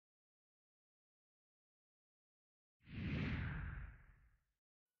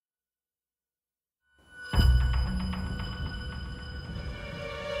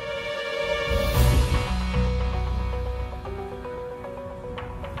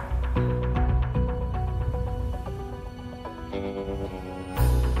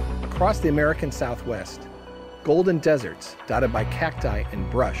Across the American Southwest, golden deserts dotted by cacti and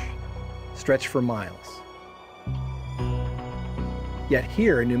brush stretch for miles. Yet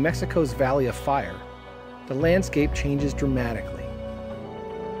here in New Mexico's Valley of Fire, the landscape changes dramatically.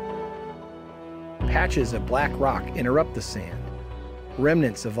 Patches of black rock interrupt the sand,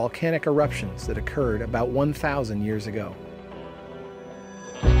 remnants of volcanic eruptions that occurred about 1,000 years ago.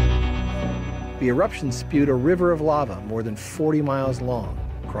 The eruption spewed a river of lava more than 40 miles long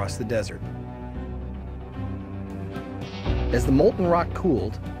across the desert. As the molten rock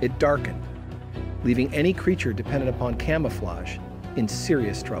cooled, it darkened, leaving any creature dependent upon camouflage in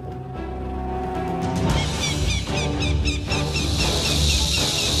serious trouble.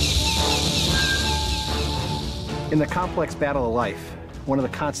 In the complex battle of life, one of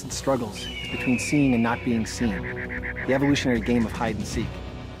the constant struggles is between seeing and not being seen, the evolutionary game of hide and seek.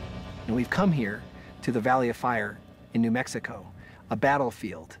 And we've come here to the Valley of Fire in New Mexico, a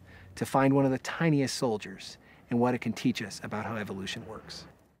battlefield, to find one of the tiniest soldiers and what it can teach us about how evolution works.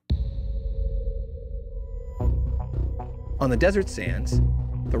 On the desert sands,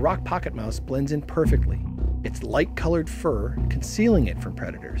 the rock pocket mouse blends in perfectly, its light-colored fur concealing it from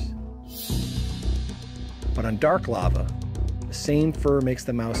predators. But on dark lava, the same fur makes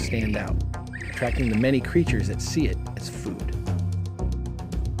the mouse stand out, attracting the many creatures that see it as food.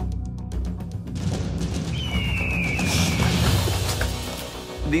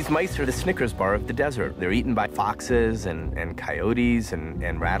 These mice are the Snickers bar of the desert. They're eaten by foxes and coyotes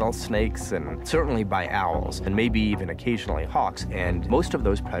and rattlesnakes, and certainly by owls, and maybe even occasionally hawks. And most of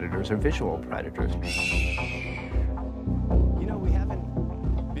those predators are visual predators.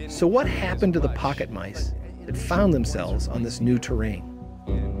 So what happened to the pocket mice that found themselves on this new terrain?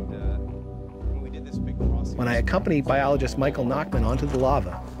 When I accompany biologist Michael Nachman onto the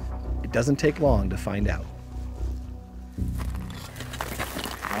lava, it doesn't take long to find out.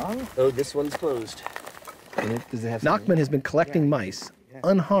 Oh, this one's closed. Nachman has been collecting mice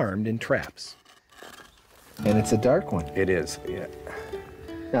unharmed in traps. And it's a dark one. It is, yeah.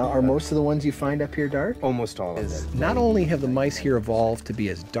 Now, are most of the ones you find up here dark? Almost all of them. Not only have the mice here evolved to be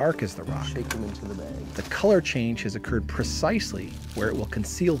as dark as the rock, Shake them into the bag. the color change has occurred precisely where it will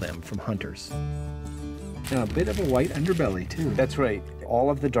conceal them from hunters. Now, a bit of a white underbelly, too. That's right. All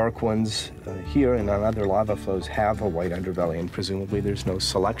of the dark ones here and on other lava flows have a white underbelly, and presumably there's no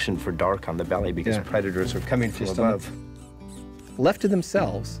selection for dark on the belly because predators are coming from above. Left to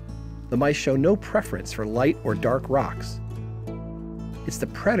themselves, the mice show no preference for light or dark rocks. It's the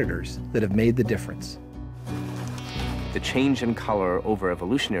predators that have made the difference. The change in color over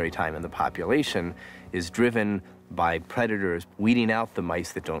evolutionary time in the population is driven by predators weeding out the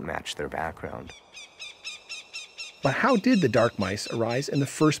mice that don't match their background. But how did the dark mice arise in the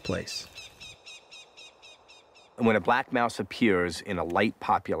first place? When a black mouse appears in a light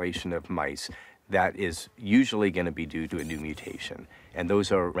population of mice, that is usually going to be due to a new mutation. And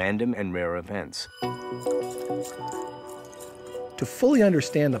those are random and rare events. To fully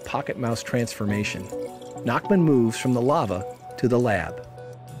understand the pocket mouse transformation, Nachman moves from the lava to the lab.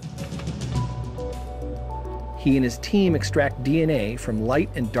 He and his team extract DNA from light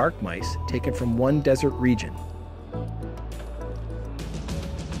and dark mice taken from one desert region.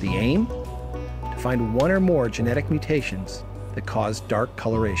 The aim? To find one or more genetic mutations that cause dark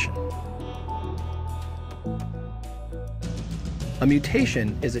coloration. A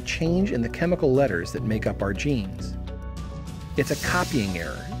mutation is a change in the chemical letters that make up our genes. It's a copying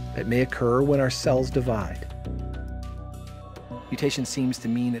error that may occur when our cells divide. Mutation seems to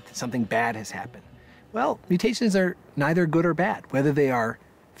mean that something bad has happened. Well, mutations are neither good or bad. Whether they are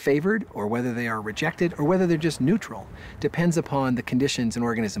favored or whether they are rejected or whether they're just neutral depends upon the conditions an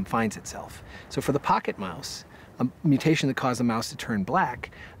organism finds itself. So for the pocket mouse, a mutation that caused the mouse to turn black,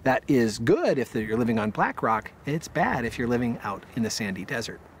 that is good if you're living on black rock, it's bad if you're living out in the sandy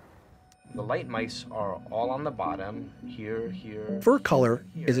desert. The light mice are all on the bottom, here. Fur color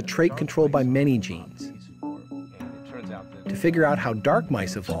is a trait controlled by many genes. To figure out how dark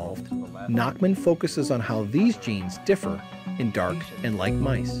mice evolved, Nachman focuses on how these genes differ in dark and light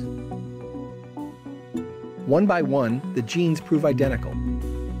mice. One by one, the genes prove identical,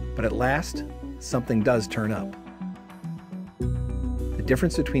 but at last, something does turn up. The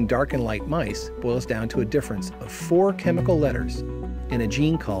difference between dark and light mice boils down to a difference of 4 chemical letters in a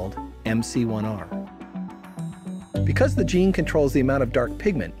gene called MC1R. Because the gene controls the amount of dark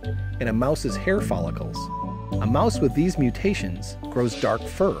pigment in a mouse's hair follicles, a mouse with these mutations grows dark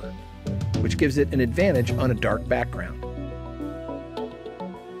fur, which gives it an advantage on a dark background.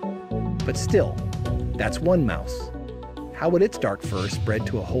 But still, that's one mouse. How would its dark fur spread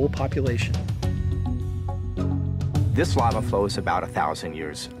to a whole population? This lava flow is about 1,000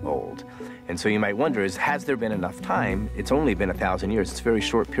 years old. And so you might wonder, has there been enough time? It's only been 1,000 years. It's a very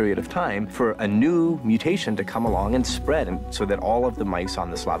short period of time for a new mutation to come along and spread, and so that all of the mice on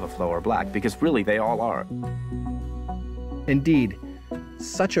this lava flow are black, because really they all are. Indeed,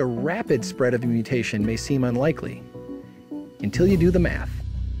 such a rapid spread of a mutation may seem unlikely until you do the math.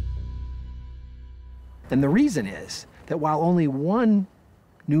 And the reason is that while only one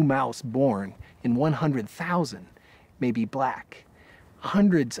new mouse born in 100,000 may be black,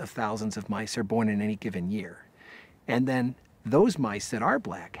 hundreds of thousands of mice are born in any given year. And then those mice that are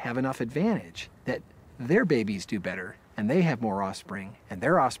black have enough advantage that their babies do better, and they have more offspring, and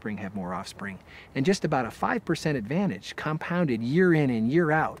their offspring have more offspring. And just about a 5% advantage, compounded year in and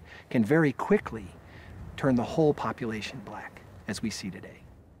year out, can very quickly turn the whole population black, as we see today.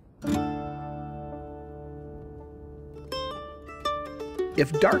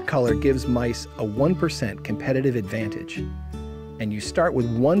 If dark color gives mice a 1% competitive advantage, and you start with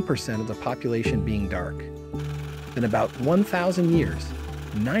 1% of the population being dark, then about 1,000 years,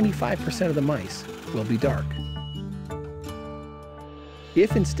 95% of the mice will be dark.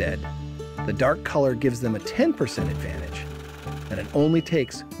 If instead, the dark color gives them a 10% advantage, then it only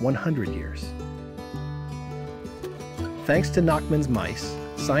takes 100 years. Thanks to Nachman's mice,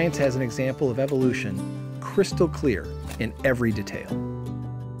 science has an example of evolution crystal clear in every detail.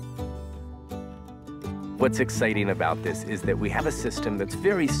 What's exciting about this is that we have a system that's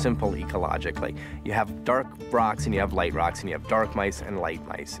very simple ecologically. You have dark rocks and you have light rocks, and you have dark mice and light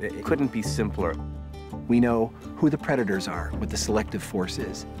mice. It couldn't be simpler. We know who the predators are, what the selective force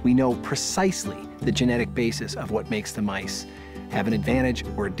is. We know precisely the genetic basis of what makes the mice have an advantage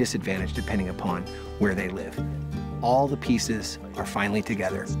or a disadvantage depending upon where they live. All the pieces are finally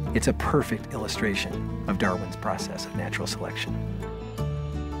together. It's a perfect illustration of Darwin's process of natural selection.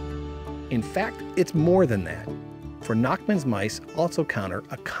 In fact, it's more than that, for Nachman's mice also counter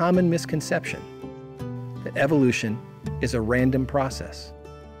a common misconception that evolution is a random process.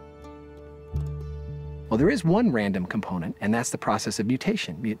 Well, there is one random component, and that's the process of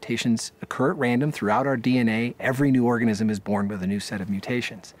mutation. Mutations occur at random throughout our DNA. Every new organism is born with a new set of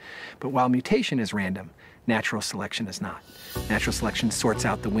mutations. But while mutation is random, natural selection is not. Natural selection sorts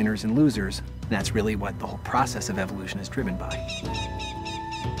out the winners and losers, and that's really what the whole process of evolution is driven by.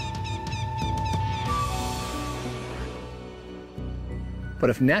 But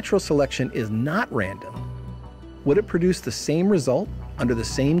if natural selection is not random, would it produce the same result under the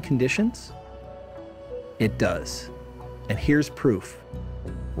same conditions? It does. And here's proof.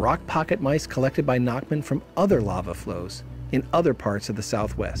 Rock pocket mice collected by Nachman from other lava flows in other parts of the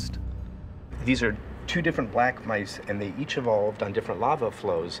Southwest. These are two different black mice, and they each evolved on different lava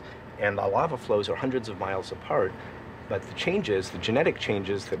flows. And the lava flows are hundreds of miles apart, but the changes, the genetic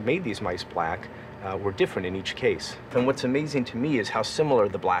changes that made these mice black, were different in each case. And what's amazing to me is how similar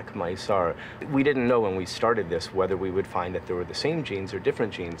the black mice are. We didn't know when we started this whether we would find that there were the same genes or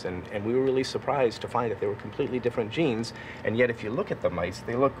different genes, and we were really surprised to find that they were completely different genes, and yet if you look at the mice,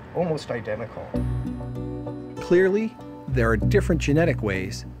 they look almost identical. Clearly, there are different genetic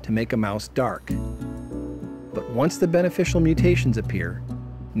ways to make a mouse dark. But once the beneficial mutations appear,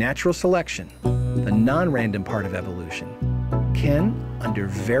 natural selection, the non-random part of evolution, can, under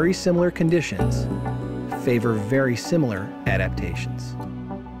very similar conditions, favor very similar adaptations.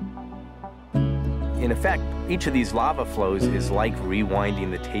 In effect, each of these lava flows is like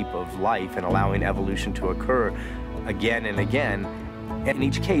rewinding the tape of life and allowing evolution to occur again and again. And in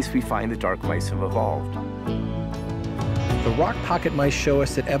each case, we find the dark mice have evolved. The rock pocket mice show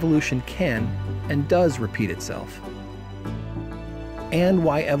us that evolution can and does repeat itself, and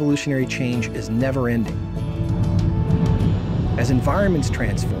why evolutionary change is never ending. As environments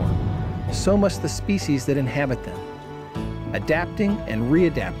transform, so must the species that inhabit them, adapting and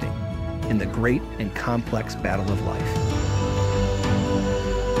readapting in the great and complex battle of life.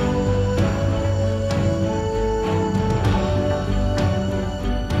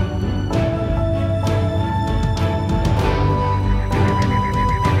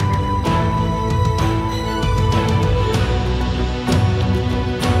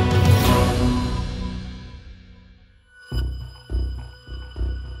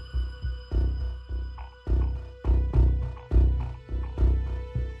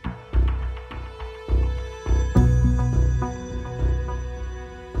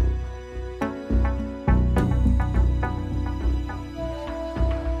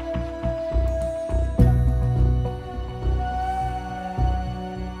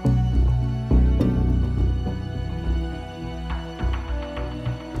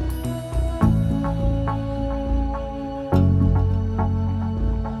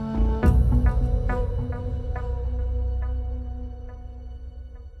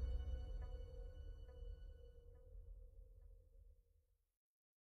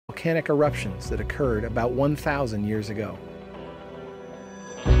 volcanic eruptions that occurred about 1,000 years ago.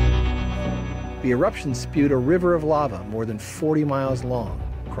 The eruption spewed a river of lava more than 40 miles long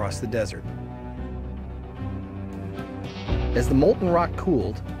across the desert. As the molten rock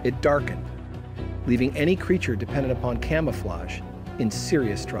cooled, it darkened, leaving any creature dependent upon camouflage in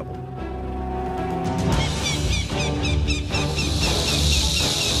serious trouble.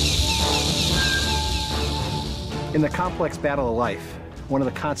 In the complex battle of life, one of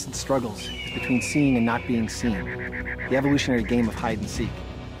the constant struggles is between seeing and not being seen, the evolutionary game of hide and seek.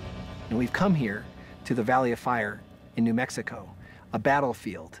 And we've come here to the Valley of Fire in New Mexico, a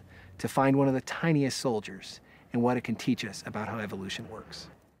battlefield, to find one of the tiniest soldiers and what it can teach us about how evolution works.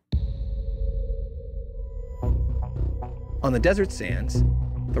 On the desert sands,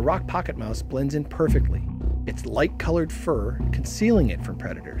 the rock pocket mouse blends in perfectly, its light-colored fur concealing it from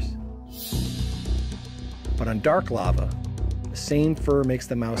predators. But on dark lava, the same fur makes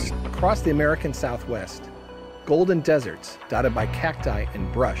the mouse across the American Southwest. Golden deserts dotted by cacti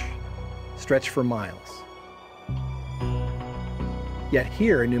and brush stretch for miles. Yet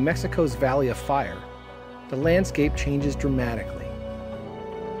here in New Mexico's Valley of Fire, the landscape changes dramatically.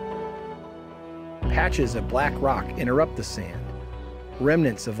 Patches of black rock interrupt the sand,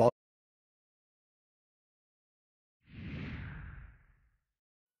 remnants of